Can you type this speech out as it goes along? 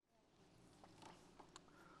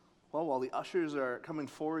Well, while the ushers are coming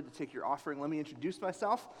forward to take your offering, let me introduce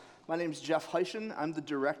myself. My name is Jeff Heischen. I'm the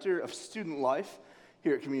Director of Student Life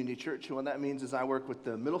here at Community Church. And what that means is I work with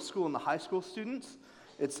the middle school and the high school students.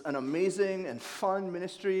 It's an amazing and fun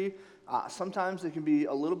ministry. Sometimes it can be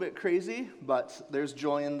a little bit crazy, but there's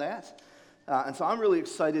joy in that. And so I'm really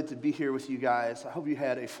excited to be here with you guys. I hope you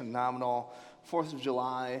had a phenomenal 4th of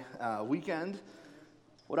July weekend.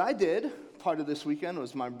 What I did part of this weekend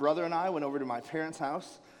was my brother and I went over to my parents'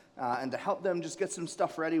 house, and to help them just get some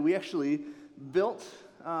stuff ready, we actually built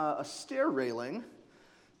a stair railing.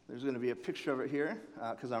 There's going to be a picture of it here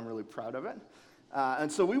because I'm really proud of it.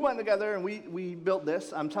 And so we went together and we built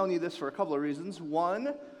this. I'm telling you this for a couple of reasons.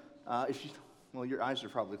 One, your eyes are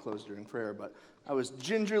probably closed during prayer, but I was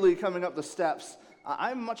gingerly coming up the steps.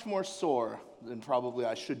 I'm much more sore than probably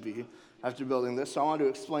I should be after building this, so I wanted to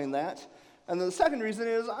explain that. And then the second reason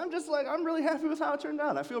is I'm really happy with how it turned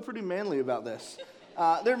out. I feel pretty manly about this.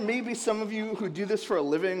 There may be some of you who do this for a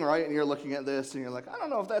living, right? And you're looking at this and you're like, I don't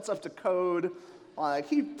know if that's up to code. Like,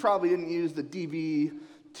 he probably didn't use the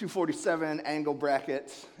DB247 angle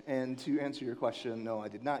bracket. And to answer your question, no, I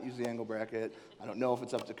did not use the angle bracket. I don't know if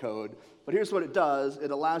it's up to code. But here's what it does. It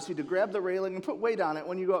allows you to grab the railing and put weight on it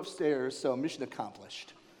when you go upstairs. So mission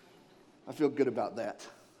accomplished. I feel good about that.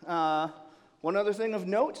 One other thing of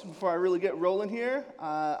note before I really get rolling here.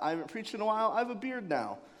 I haven't preached in a while. I have a beard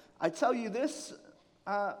now. I tell you this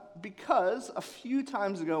because a few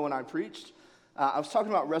times ago when I preached, I was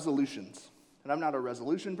talking about resolutions. And I'm not a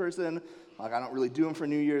resolution person. Like, I don't really do them for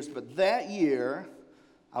New Year's. But that year,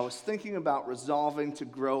 I was thinking about resolving to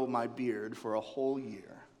grow my beard for a whole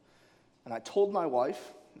year. And I told my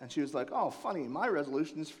wife, and she was like, oh, funny, my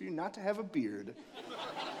resolution is for you not to have a beard.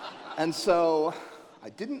 And so I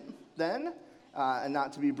didn't then, and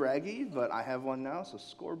not to be braggy, but I have one now, so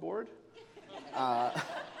scoreboard.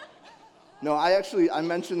 No, I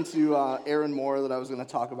mentioned to Aaron Moore that I was going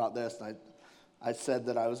to talk about this, and I said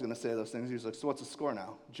that I was going to say those things. He was like, so what's the score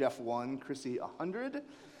now? Jeff 1, Chrissy 100?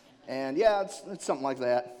 And yeah, it's something like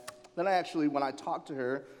that. Then when I talked to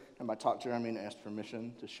her, and by talk to her, I mean asked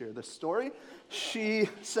permission to share this story, she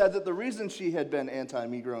said that the reason she had been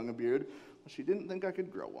anti-me growing a beard was she didn't think I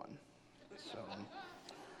could grow one. So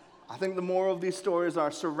I think the moral of these stories are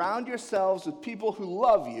surround yourselves with people who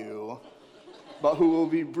love you, but who will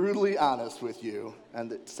be brutally honest with you,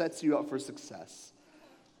 and it sets you up for success.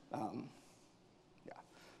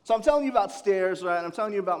 So I'm telling you about stairs, right? I'm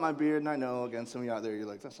telling you about my beard, and I know, again, some of you out there, you're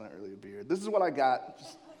like, that's not really a beard. This is what I got.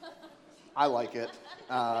 I like it.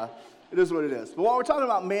 It is what it is. But while we're talking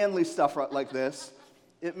about manly stuff like this,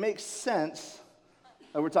 it makes sense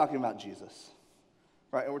that we're talking about Jesus,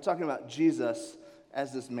 right? And we're talking about Jesus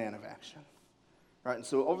as this man of action, right? And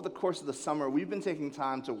so over the course of the summer, we've been taking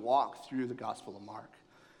time to walk through the Gospel of Mark.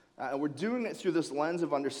 And we're doing it through this lens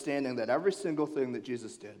of understanding that every single thing that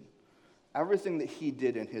Jesus did, everything that he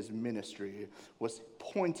did in his ministry was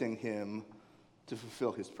pointing him to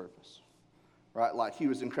fulfill his purpose, right? Like, he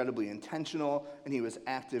was incredibly intentional, and he was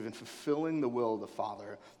active in fulfilling the will of the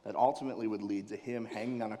Father that ultimately would lead to him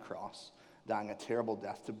hanging on a cross, dying a terrible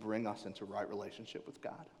death to bring us into right relationship with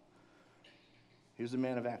God. He was a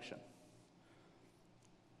man of action.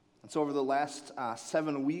 And so over the last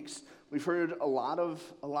 7 weeks, we've heard a lot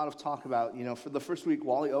of talk about, for the first week,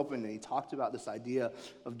 Wally opened and he talked about this idea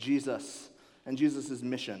of Jesus and Jesus'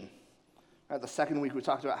 mission. Right, the second week, we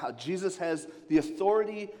talked about how Jesus has the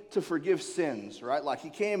authority to forgive sins, right? Like,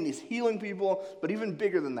 he came and he's healing people, but even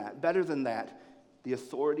bigger than that, better than that, the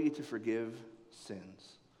authority to forgive sins.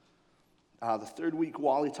 The third week,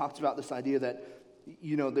 Wally talked about this idea that,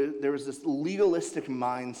 there was this legalistic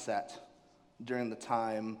mindset during the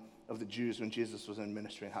time of the Jews when Jesus was in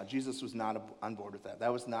ministry, and how Jesus was not on board with that.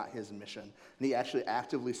 That was not his mission. And he actually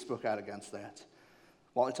actively spoke out against that.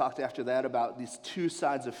 Wally talked after that about these two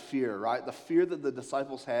sides of fear, right? The fear that the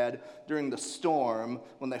disciples had during the storm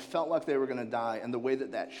when they felt like they were going to die, and the way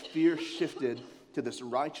that fear shifted to this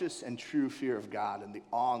righteous and true fear of God and the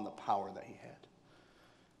awe and the power that he had.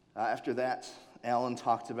 After that, Alan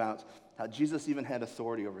talked about how Jesus even had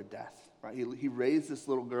authority over death, right? He raised this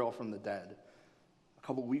little girl from the dead. A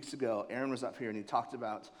couple weeks ago, Aaron was up here and he talked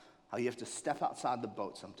about how you have to step outside the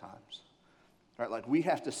boat sometimes. Right? Like, we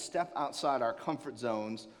have to step outside our comfort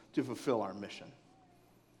zones to fulfill our mission.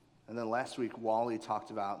 And then last week, Wally talked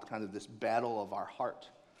about kind of this battle of our heart.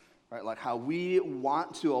 Right? Like, how we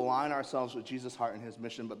want to align ourselves with Jesus' heart and his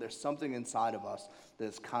mission, but there's something inside of us that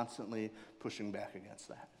is constantly pushing back against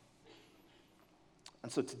that.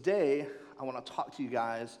 And so today, I want to talk to you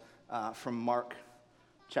guys from Mark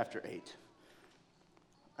chapter 8.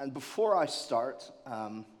 And before I start,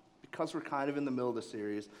 because we're kind of in the middle of the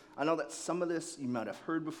series, I know that some of this you might have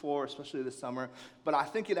heard before, especially this summer, but I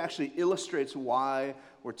think it actually illustrates why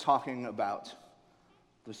we're talking about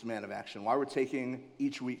this man of action, why we're taking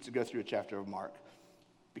each week to go through a chapter of Mark.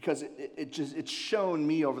 Because it's shown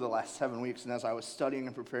me over the last 7 weeks, and as I was studying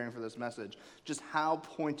and preparing for this message, just how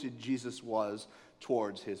pointed Jesus was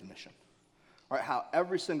towards his mission. Right? How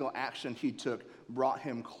every single action he took brought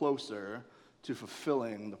him closer to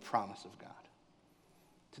fulfilling the promise of God.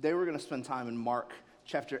 Today we're going to spend time in Mark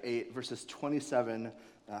chapter 8, verses 27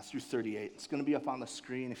 through 38. It's going to be up on the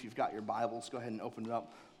screen. If you've got your Bibles, go ahead and open it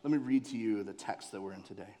up. Let me read to you the text that we're in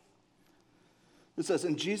today. It says,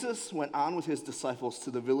 "And Jesus went on with his disciples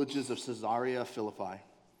to the villages of Caesarea Philippi.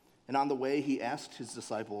 And on the way he asked his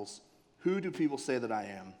disciples, 'Who do people say that I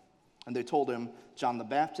am?' And they told him, 'John the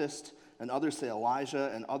Baptist, and others say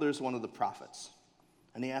Elijah, and others one of the prophets.'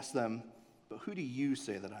 And he asked them, 'But who do you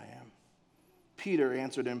say that I am?' Peter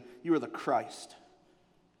answered him, 'You are the Christ.'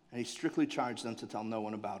 And he strictly charged them to tell no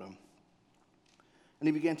one about him. And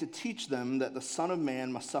he began to teach them that the Son of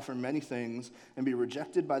Man must suffer many things and be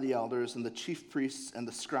rejected by the elders and the chief priests and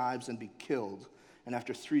the scribes and be killed, and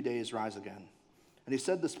after 3 days rise again. And he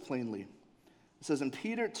said this plainly. It says, "And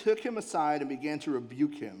Peter took him aside and began to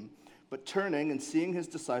rebuke him. But turning and seeing his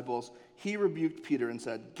disciples, he rebuked Peter and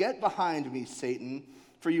said, 'Get behind me, Satan,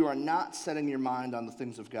 for you are not setting your mind on the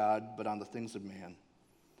things of God, but on the things of man.'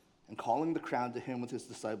 And calling the crowd to him with his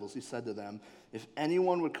disciples, he said to them, 'If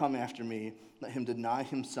anyone would come after me, let him deny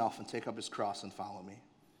himself and take up his cross and follow me.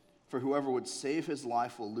 For whoever would save his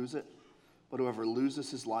life will lose it, but whoever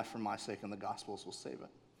loses his life for my sake and the gospel's will save it.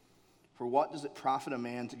 For what does it profit a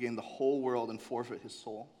man to gain the whole world and forfeit his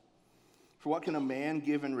soul? For what can a man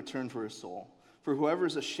give in return for his soul? For whoever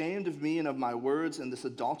is ashamed of me and of my words in this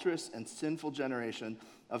adulterous and sinful generation,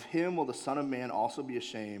 of him will the Son of Man also be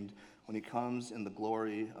ashamed when he comes in the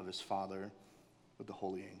glory of his Father with the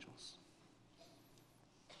holy angels.'"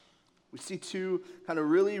 We see two kind of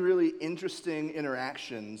really, really interesting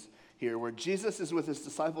interactions here where Jesus is with his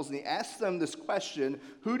disciples and he asks them this question,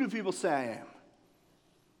 "Who do people say I am?"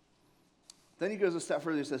 Then he goes a step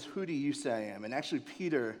further, he says, "Who do you say I am?" And actually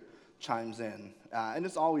Peter chimes in. And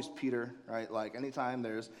it's always Peter, right? Like anytime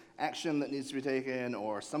there's action that needs to be taken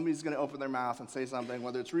or somebody's going to open their mouth and say something,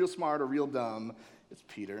 whether it's real smart or real dumb, it's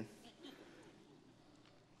Peter.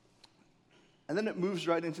 And then it moves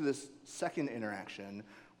right into this second interaction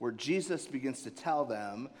where Jesus begins to tell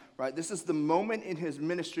them, right? This is the moment in his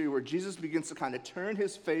ministry where Jesus begins to kind of turn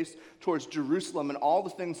his face towards Jerusalem and all the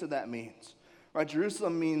things that means. Right?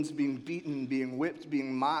 Jerusalem means being beaten, being whipped,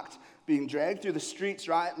 being mocked, being dragged through the streets,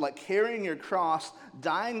 right? Like carrying your cross,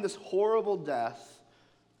 dying this horrible death,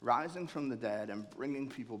 rising from the dead, and bringing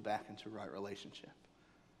people back into right relationship.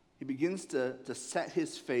 He begins to set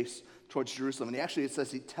his face towards Jerusalem. And it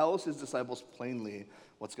says he tells his disciples plainly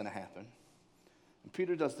what's going to happen. And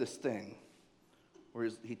Peter does this thing where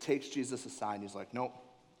he takes Jesus aside and he's like, "Nope,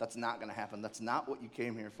 that's not going to happen. That's not what you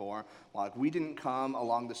came here for. Like, we didn't come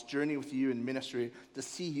along this journey with you in ministry to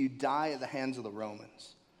see you die at the hands of the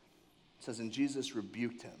Romans." It says, and Jesus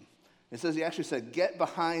rebuked him. It says he actually said, "Get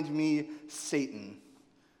behind me, Satan."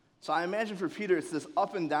 So I imagine for Peter, it's this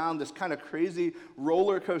up and down, this kind of crazy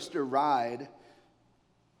roller coaster ride.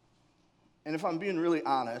 And if I'm being really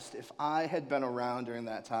honest, if I had been around during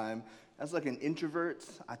that time, as like an introvert,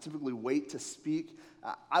 I typically wait to speak.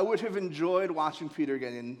 I would have enjoyed watching Peter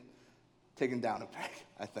getting taken down a peg,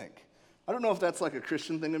 I think. I don't know if that's like a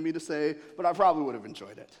Christian thing of me to say, but I probably would have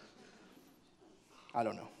enjoyed it. I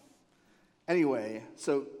don't know. Anyway,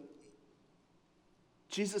 so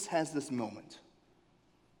Jesus has this moment,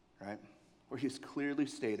 right, where he's clearly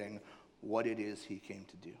stating what it is he came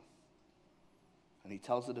to do. And he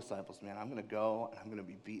tells the disciples, "Man, I'm going to go and I'm going to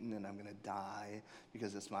be beaten and I'm going to die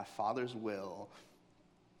because it's my Father's will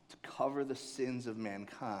to cover the sins of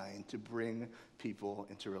mankind, to bring people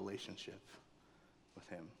into relationship with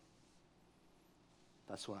him.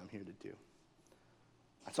 That's what I'm here to do."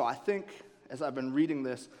 So I think, as I've been reading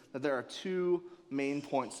this, that there are two main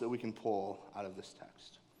points that we can pull out of this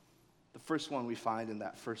text. The first one we find in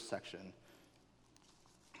that first section.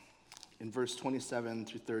 In verse 27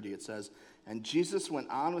 through 30, it says, "And Jesus went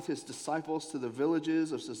on with his disciples to the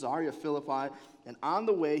villages of Caesarea Philippi, and on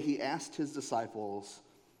the way he asked his disciples,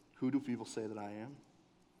 'Who do people say that I am?'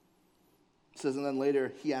 It says, and then later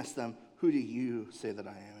he asked them, 'Who do you say that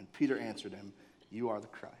I am?' And Peter answered him, 'You are the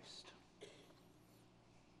Christ.'"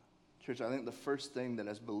 Church, I think the first thing that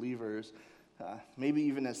as believers, maybe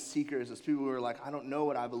even as seekers, as people who are like, "I don't know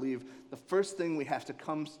what I believe," the first thing we have to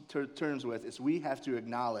come to terms with is we have to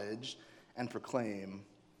acknowledge and proclaim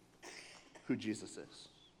who Jesus is.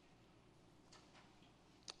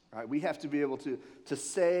 right? We have to be able to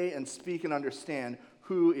say and speak and understand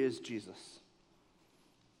who is Jesus.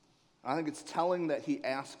 I think it's telling that he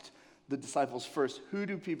asked the disciples first, who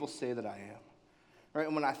do people say that I am? Right?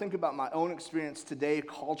 And when I think about my own experience today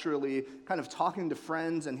culturally, kind of talking to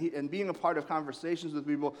friends and being a part of conversations with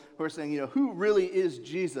people who are saying, who really is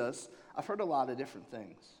Jesus? I've heard a lot of different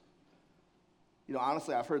things.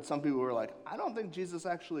 Honestly, I've heard some people who are like, I don't think Jesus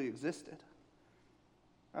actually existed.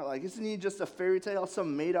 Right? Like, isn't he just a fairy tale,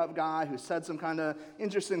 some made-up guy who said some kind of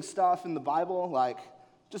interesting stuff in the Bible, like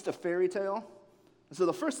just a fairy tale? And so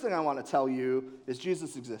the first thing I want to tell you is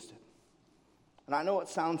Jesus existed. And I know it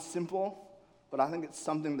sounds simple, but I think it's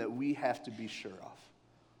something that we have to be sure of.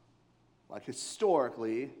 Like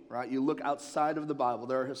historically, right, you look outside of the Bible,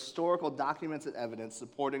 there are historical documents and evidence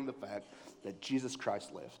supporting the fact that Jesus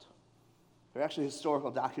Christ lived. There are actually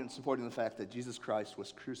historical documents supporting the fact that Jesus Christ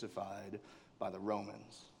was crucified by the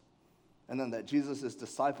Romans. And then that Jesus'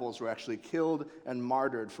 disciples were actually killed and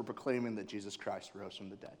martyred for proclaiming that Jesus Christ rose from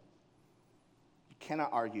the dead. You cannot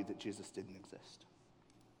argue that Jesus didn't exist.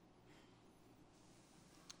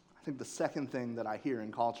 I think the second thing that I hear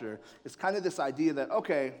in culture is kind of this idea that,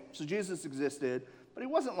 okay, so Jesus existed, but he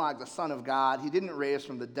wasn't like the Son of God. He didn't raise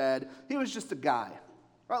from the dead. He was just a guy,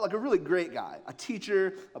 right? Like a really great guy, a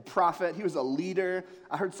teacher, a prophet. He was a leader.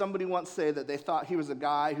 I heard somebody once say that they thought he was a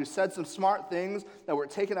guy who said some smart things that were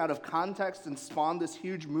taken out of context and spawned this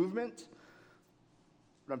huge movement.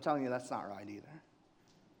 But I'm telling you, that's not right either.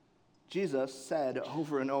 Jesus said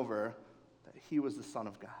over and over that he was the Son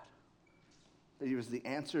of God. That he was the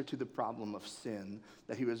answer to the problem of sin,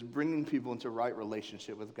 that he was bringing people into right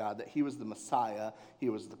relationship with God, that he was the Messiah, he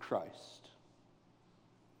was the Christ.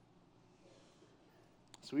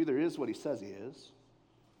 So either he is what he says he is,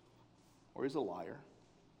 or he's a liar,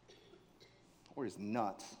 or he's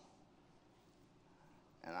nuts.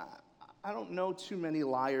 And I don't know too many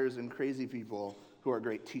liars and crazy people who are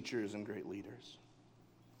great teachers and great leaders.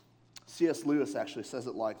 C.S. Lewis actually says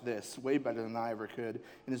it like this, way better than I ever could.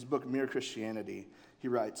 In his book, Mere Christianity, he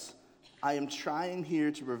writes, I am trying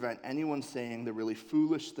here to prevent anyone saying the really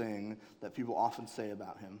foolish thing that people often say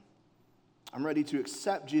about him. I'm ready to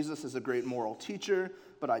accept Jesus as a great moral teacher,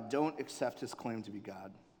 but I don't accept his claim to be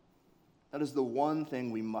God. That is the one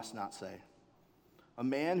thing we must not say. A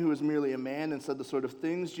man who is merely a man and said the sort of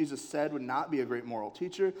things Jesus said would not be a great moral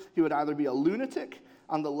teacher. He would either be a lunatic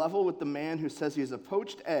on the level with the man who says he is a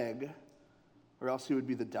poached egg, or else he would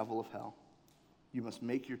be the devil of hell. You must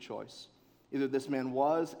make your choice. Either this man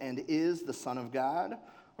was and is the Son of God,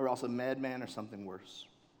 or else a madman or something worse.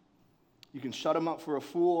 You can shut him up for a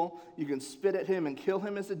fool, you can spit at him and kill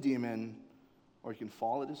him as a demon, or you can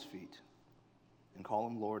fall at his feet and call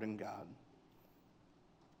him Lord and God.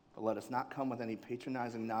 But let us not come with any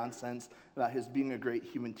patronizing nonsense about his being a great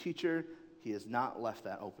human teacher. He has not left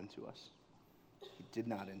that open to us. He did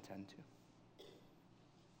not intend to.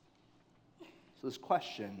 So this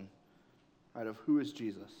question, right, of who is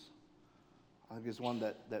Jesus, I think is one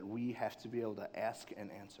that we have to be able to ask and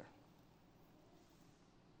answer.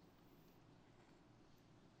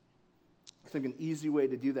 I think an easy way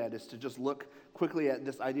to do that is to just look quickly at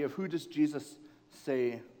this idea of who does Jesus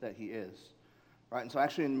say that he is. Right, and so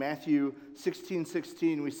actually in Matthew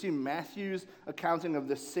 16:16, we see Matthew's accounting of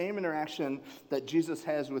the same interaction that Jesus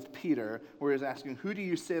has with Peter, where he's asking, who do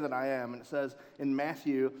you say that I am? And it says in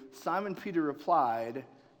Matthew, Simon Peter replied,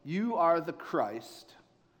 you are the Christ,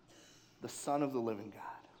 the Son of the living God.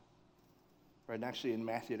 Right, and actually in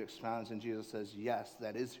Matthew it expounds, and Jesus says, yes,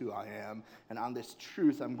 that is who I am, and on this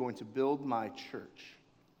truth I'm going to build my church.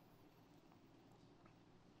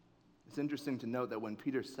 It's interesting to note that when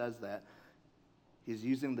Peter says that, he's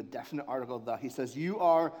using the definite article the. He says, you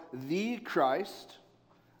are the Christ,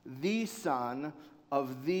 the Son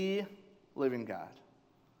of the living God.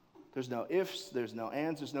 There's no ifs, there's no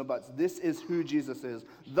ands, there's no buts. This is who Jesus is,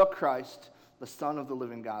 the Christ, the Son of the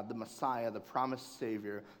living God, the Messiah, the promised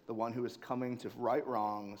Savior, the one who is coming to right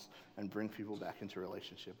wrongs and bring people back into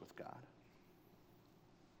relationship with God.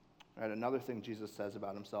 Right, another thing Jesus says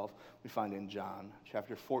about himself we find in John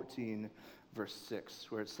chapter 14, verse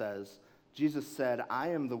 6, where it says, Jesus said, I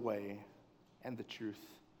am the way and the truth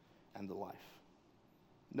and the life.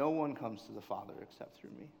 No one comes to the Father except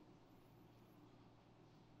through me.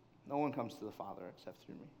 No one comes to the Father except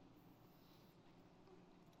through me.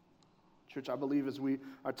 Church, I believe as we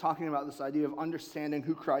are talking about this idea of understanding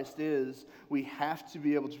who Christ is, we have to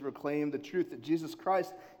be able to proclaim the truth that Jesus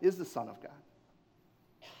Christ is the Son of God.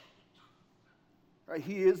 Right?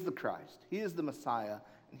 He is the Christ. He is the Messiah,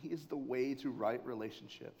 and he is the way to right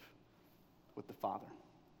relationship with the Father.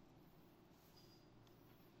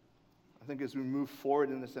 I think as we move forward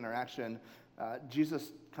in this interaction,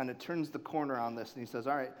 Jesus kind of turns the corner on this and he says,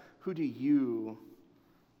 all right, who do you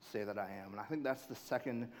say that I am? And I think that's the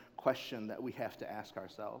second question that we have to ask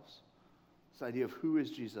ourselves. This idea of who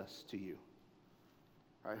is Jesus to you?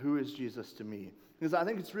 All right, who is Jesus to me? Because I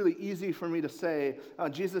think it's really easy for me to say,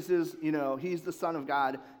 Jesus is, he's the Son of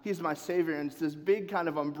God, he's my Savior, and it's this big kind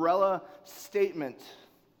of umbrella statement.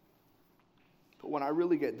 But when I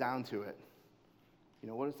really get down to it,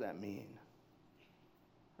 what does that mean?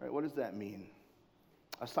 Right, what does that mean?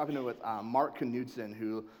 I was talking with Mark Knudsen,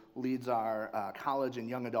 who leads our college and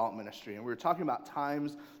young adult ministry, and we were talking about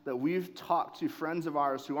times that we've talked to friends of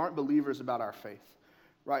ours who aren't believers about our faith.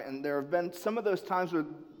 Right, and there have been some of those times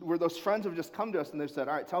where those friends have just come to us and they've said,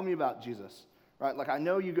 all right, tell me about Jesus. Right, like I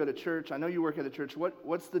know you go to church, I know you work at a church,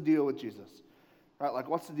 what's the deal with Jesus? Right, like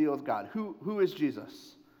what's the deal with God? Who is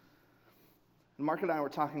Jesus? And Mark and I were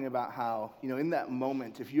talking about how, in that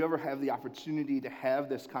moment, if you ever have the opportunity to have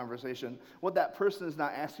this conversation, what that person is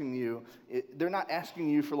not asking you, they're not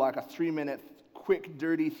asking you for like a 3-minute quick,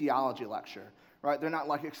 dirty theology lecture. Right? They're not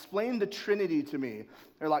like, explain the Trinity to me.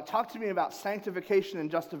 They're like, talk to me about sanctification and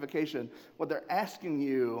justification. What they're asking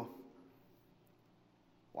you,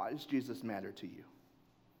 why does Jesus matter to you?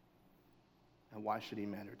 And why should he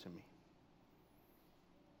matter to me?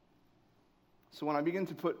 So when I begin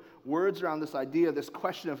to put words around this idea, this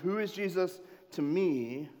question of who is Jesus to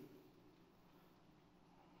me,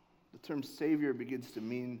 the term Savior begins to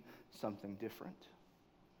mean something different.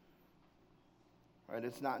 Right?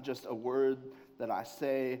 It's not just a word that I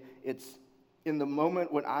say. It's in the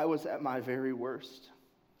moment when I was at my very worst.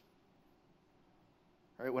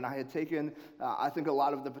 Right? When I had taken, I think, a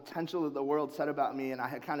lot of the potential that the world said about me, and I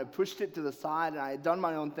had kind of pushed it to the side, and I had done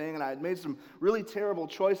my own thing, and I had made some really terrible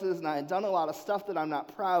choices, and I had done a lot of stuff that I'm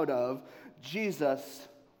not proud of. Jesus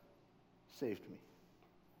saved me.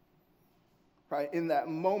 Right? In that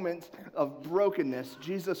moment of brokenness,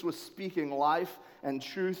 Jesus was speaking life and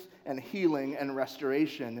truth and healing and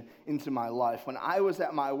restoration into my life. When I was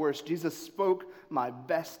at my worst, Jesus spoke my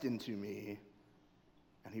best into me,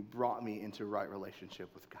 and he brought me into right relationship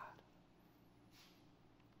with God.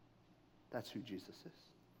 That's who Jesus is.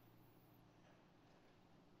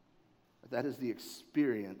 That is the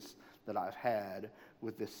experience that I've had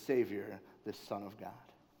with this Savior, this Son of God.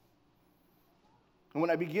 And when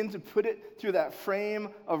I begin to put it through that frame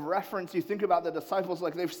of reference, you think about the disciples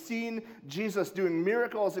like they've seen Jesus doing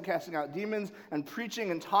miracles and casting out demons and preaching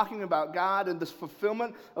and talking about God and this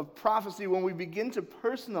fulfillment of prophecy. When we begin to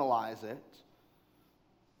personalize it,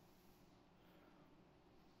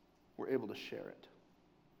 we're able to share it.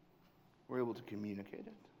 We're able to communicate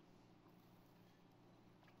it.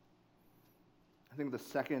 I think the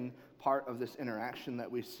second part of this interaction that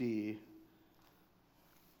we see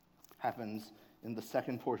happens in the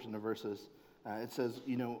second portion of verses. It says,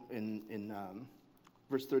 in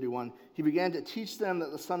verse 31, he began to teach them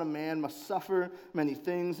that the Son of Man must suffer many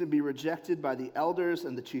things and be rejected by the elders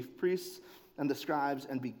and the chief priests and the scribes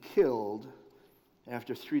and be killed, and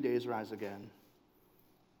after 3 days rise again.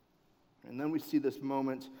 And then we see this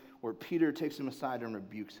moment where Peter takes him aside and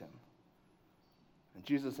rebukes him. And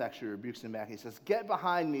Jesus actually rebukes him back. He says, "Get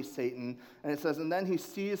behind me, Satan." And it says, and then he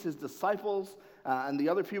sees his disciples and the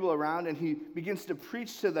other people around, and he begins to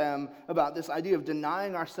preach to them about this idea of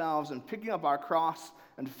denying ourselves and picking up our cross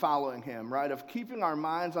and following him, right? Of keeping our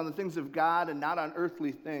minds on the things of God and not on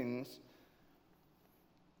earthly things.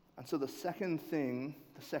 And so the second thing,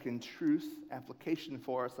 the second truth application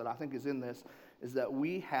for us that I think is in this, is that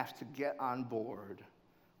we have to get on board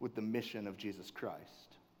with the mission of Jesus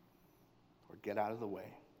Christ, or get out of the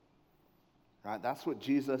way. Right? That's what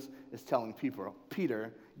Jesus is telling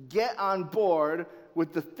Peter, get on board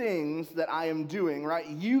with the things that I am doing, right?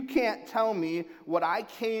 You can't tell me what I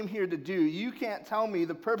came here to do. You can't tell me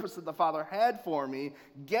the purpose that the Father had for me.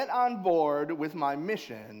 Get on board with my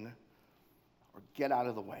mission, or get out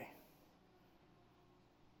of the way.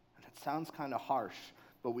 And it sounds kind of harsh,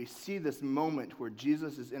 but we see this moment where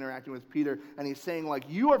Jesus is interacting with Peter, and he's saying, like,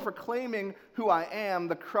 you are proclaiming who I am,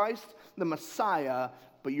 the Christ, the Messiah,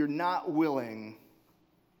 but you're not willing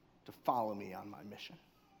to follow me on my mission.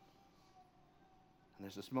 And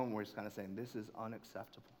there's this moment where he's kind of saying, this is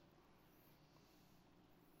unacceptable.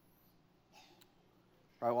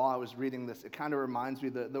 Right, while I was reading this, it kind of reminds me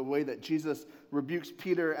the way that Jesus rebukes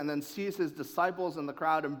Peter and then sees his disciples in the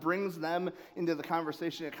crowd and brings them into the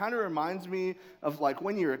conversation. It kind of reminds me of like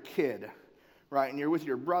when you're a kid, right? And you're with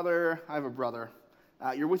your brother. I have a brother.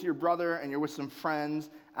 You're with your brother and you're with some friends,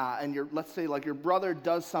 and let's say like your brother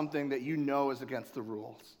does something that you know is against the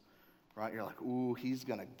rules, right? You're like, ooh, he's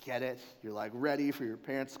going to get it. You're like ready for your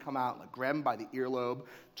parents to come out, like grab him by the earlobe,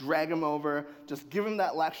 drag him over, just give him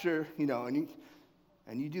that lecture, and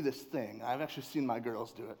you do this thing. I've actually seen my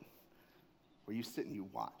girls do it, where you sit and you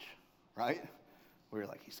watch, right? Where you're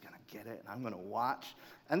like, he's going to get it, and I'm going to watch.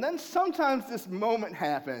 And then sometimes this moment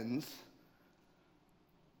happens,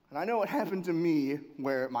 and I know it happened to me,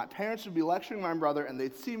 where my parents would be lecturing my brother, and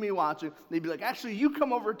they'd see me watching. They'd be like, actually, you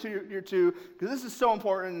come over to your two, because this is so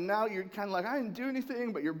important. And now you're kind of like, I didn't do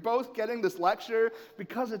anything, but you're both getting this lecture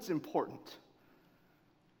because it's important,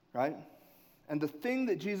 right? And the thing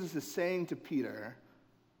that Jesus is saying to Peter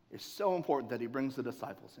is so important that he brings the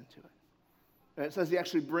disciples into it. And it says he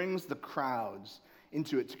actually brings the crowds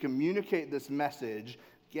into it to communicate this message,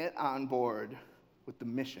 get on board with the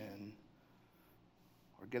mission,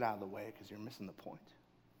 or get out of the way because you're missing the point.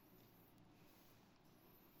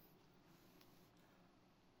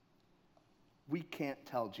 We can't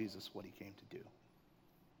tell Jesus what he came to do.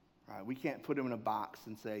 Right? We can't put him in a box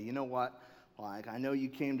and say, you know what? Like, I know you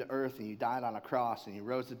came to earth and you died on a cross and you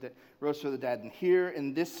rose for the dead. And here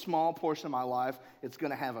in this small portion of my life, it's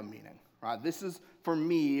going to have a meaning. Right? This is, for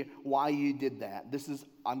me, why you did that.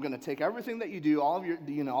 I'm going to take everything that you do, all of your,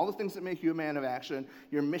 all the things that make you a man of action,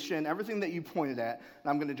 your mission, everything that you pointed at,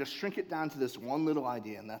 and I'm going to just shrink it down to this one little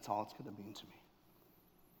idea, and that's all it's going to mean to me.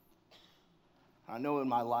 I know in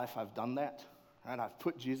my life I've done that. Right? I've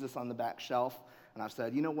put Jesus on the back shelf, and I've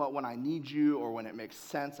said, you know what, when I need you or when it makes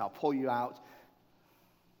sense, I'll pull you out.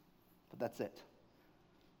 But that's it.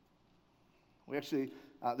 We actually...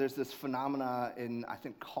 there's this phenomena in, I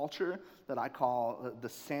think, culture that I call the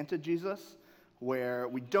Santa Jesus, where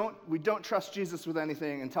we don't trust Jesus with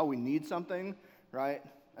anything until we need something, right?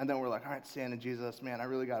 And then we're like, all right, Santa Jesus, man, I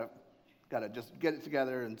really gotta just get it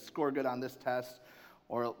together and score good on this test.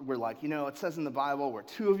 Or we're like, it says in the Bible, where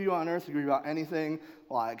two of you on earth agree about anything,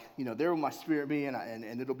 like, there will my spirit be,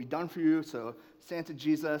 and it'll be done for you. So Santa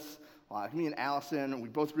Jesus, like me and Allison, we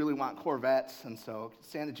both really want Corvettes, and so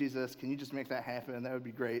Santa Jesus, can you just make that happen? That would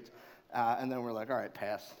be great. And then we're like, all right,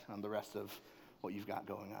 pass on the rest of what you've got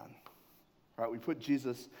going on. All right, we put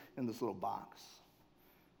Jesus in this little box.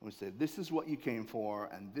 And we say, this is what you came for,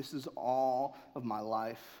 and this is all of my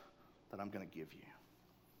life that I'm going to give you.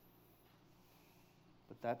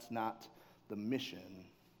 But that's not the mission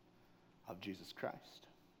of Jesus Christ.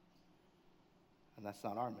 And that's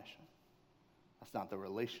not our mission. That's not the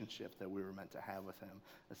relationship that we were meant to have with him.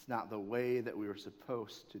 It's not the way that we were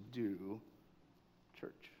supposed to do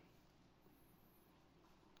church.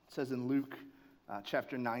 It says in Luke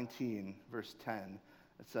chapter 19, verse 10,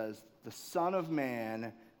 it says, the Son of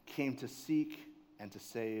Man came to seek and to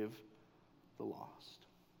save the lost.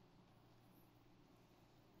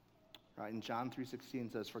 Right? And John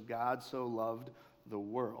 3:16 says, for God so loved the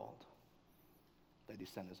world that he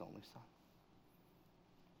sent his only Son.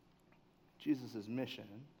 Jesus' mission,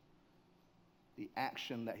 the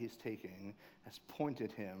action that he's taking, has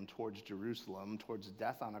pointed him towards Jerusalem, towards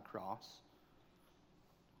death on a cross,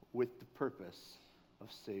 with the purpose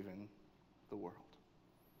of saving the world.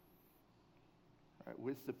 Right?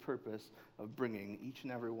 With the purpose of bringing each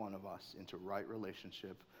and every one of us into right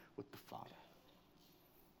relationship with the Father.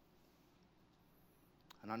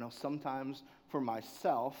 And I know sometimes for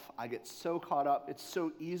myself, I get so caught up. It's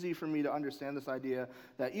so easy for me to understand this idea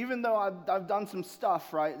that even though I've done some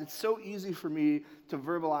stuff, right, it's so easy for me to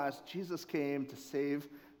verbalize Jesus came to save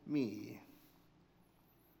me.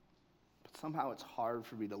 But somehow it's hard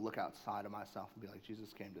for me to look outside of myself and be like,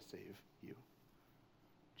 Jesus came to save you.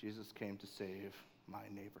 Jesus came to save my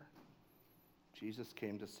neighbor. Jesus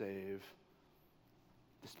came to save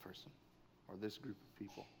this person or this group of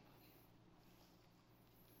people.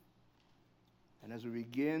 And as we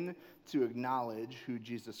begin to acknowledge who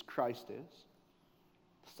Jesus Christ is,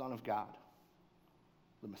 the Son of God,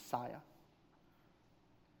 the Messiah,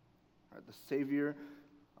 right, the Savior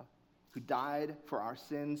who died for our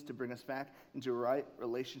sins to bring us back into a right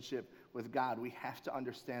relationship with God, we have to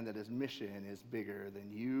understand that his mission is bigger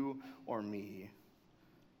than you or me.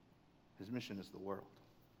 His mission is the world.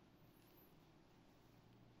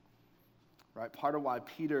 Right? Part of why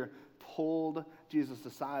Peter pulled Jesus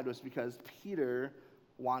aside was because Peter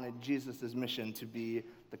wanted Jesus' mission to be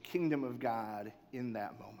the kingdom of God in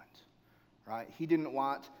that moment. Right? He didn't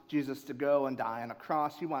want Jesus to go and die on a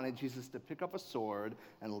cross. He wanted Jesus to pick up a sword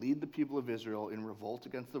and lead the people of Israel in revolt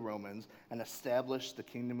against the Romans and establish the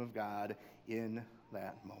kingdom of God in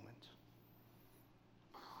that moment.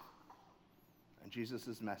 And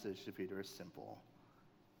Jesus' message to Peter is simple.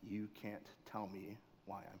 You can't tell me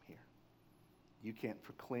why I'm here. You can't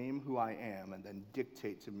proclaim who I am and then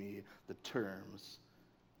dictate to me the terms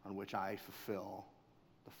on which I fulfill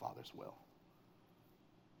the Father's will.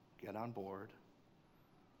 Get on board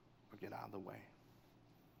or get out of the way.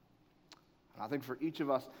 And I think for each of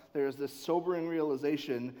us, there is this sobering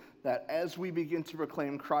realization that as we begin to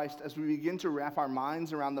proclaim Christ, as we begin to wrap our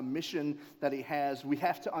minds around the mission that he has, we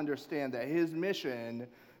have to understand that his mission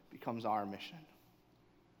becomes our mission.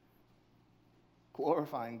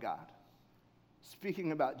 Glorifying God.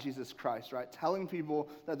 Speaking about Jesus Christ, right? Telling people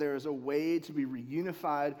that there is a way to be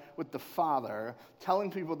reunified with the Father.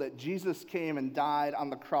 Telling people that Jesus came and died on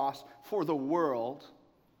the cross for the world.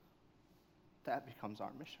 That becomes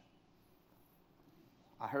our mission.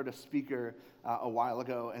 I heard a speaker a while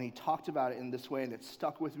ago, and he talked about it in this way, and it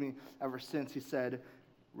stuck with me ever since. He said,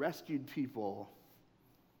 rescued people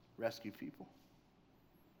rescue people.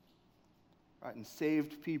 Right? And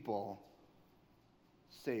saved people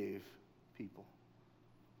save people.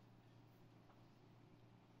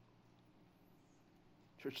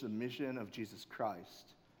 Church, the mission of Jesus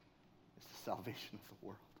Christ is the salvation of the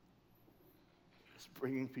world. It's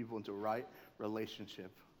bringing people into right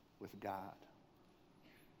relationship with God.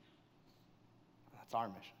 That's our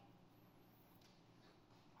mission.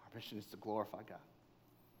 Our mission is to glorify God,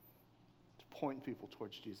 to point people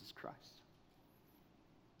towards Jesus Christ.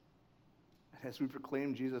 And as we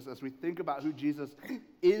proclaim Jesus, as we think about who Jesus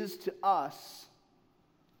is to us,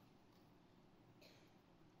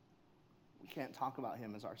 we can't talk about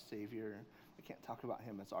him as our Savior. We can't talk about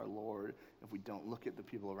him as our Lord if we don't look at the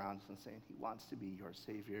people around us and say, he wants to be your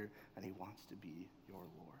Savior and he wants to be your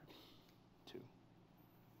Lord too.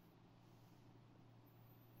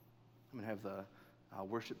 I'm going to have the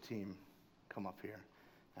worship team come up here.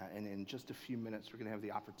 And in just a few minutes, we're going to have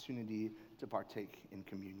the opportunity to partake in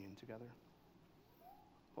communion together.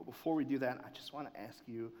 But before we do that, I just want to ask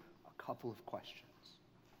you a couple of questions.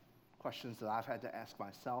 Questions that I've had to ask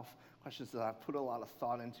myself, questions that I've put a lot of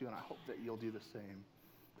thought into, and I hope that you'll do the same.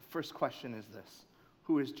 The first question is this: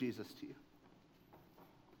 who is Jesus to you?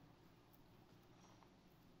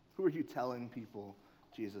 Who are you telling people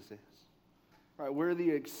Jesus is? Right, where are the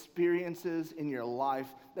experiences in your life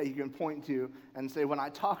that you can point to and say, when I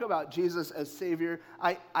talk about Jesus as Savior,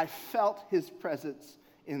 I felt his presence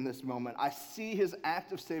in this moment. I see his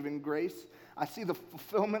act of saving grace. I see the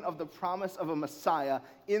fulfillment of the promise of a Messiah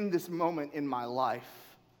in this moment in my life.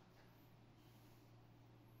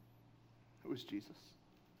 Who is Jesus?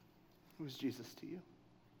 Who is Jesus to you?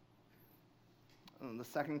 And the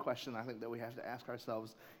second question I think that we have to ask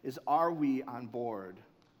ourselves is, are we on board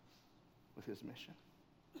with his mission?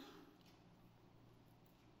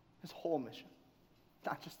 His whole mission,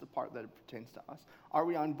 not just the part that it pertains to us. Are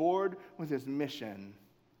we on board with his mission?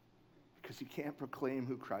 Because you can't proclaim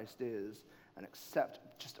who Christ is and accept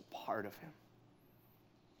just a part of him.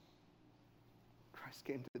 Christ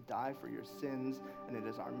came to die for your sins, and it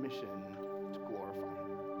is our mission to glorify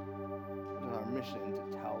him. It is our mission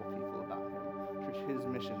to tell people about him. Church, his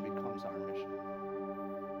mission becomes our mission.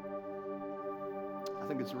 I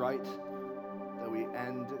think it's right that we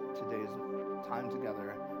end today's time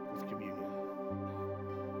together with communion,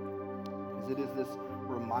 because it is this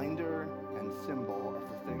reminder and symbol of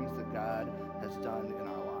the things that God has done in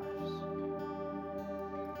our lives.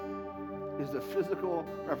 It is a physical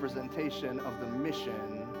representation of the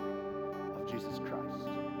mission of Jesus Christ.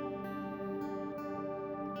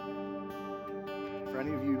 For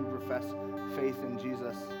any of you who profess faith in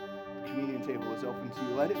Jesus, the communion table is open to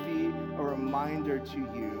you. Let it be a reminder to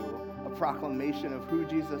you, a proclamation of who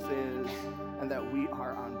Jesus is, and that we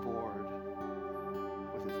are on board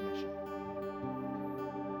with his mission.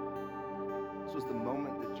 This was the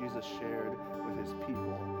moment that Jesus shared with his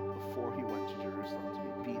people before he went to Jerusalem to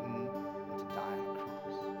be beaten and to die on a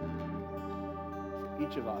cross. For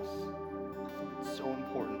each of us, I think it's so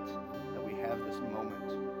important that we have this moment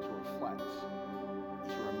to reflect,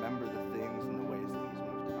 to remember the things and the ways that he's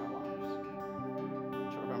moved in our lives,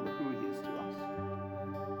 to remember who he is to us,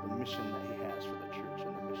 the mission that he has for the church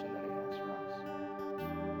and the mission that he has for us.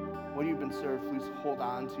 When you've been served, please hold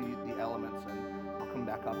on to the elements, and I'll come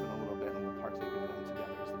back up in a little bit and we'll partake of them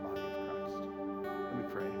together as the body of Christ. Let me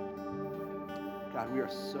pray. God, we are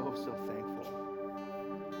so, so thankful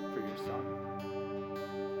for your Son.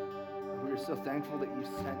 We are so thankful that you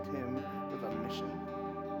sent him with a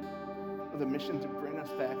mission to bring us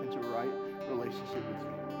back into right relationship with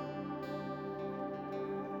you.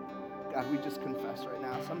 God, we just confess right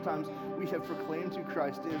now, sometimes we have proclaimed who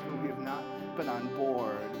Christ is, but we have not been on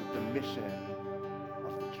board with the mission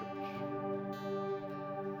of the church.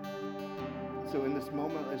 So in this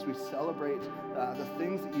moment, as we celebrate the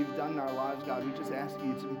things that you've done in our lives, God, we just ask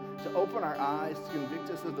you to open our eyes, to convict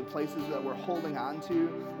us of the places that we're holding on to,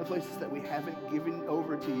 the places that we haven't given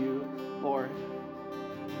over to you, Lord.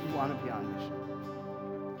 We want to be on mission.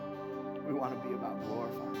 We want to be about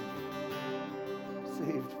glorifying you.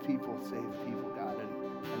 Saved people, God,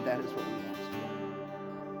 and that is what we ask for.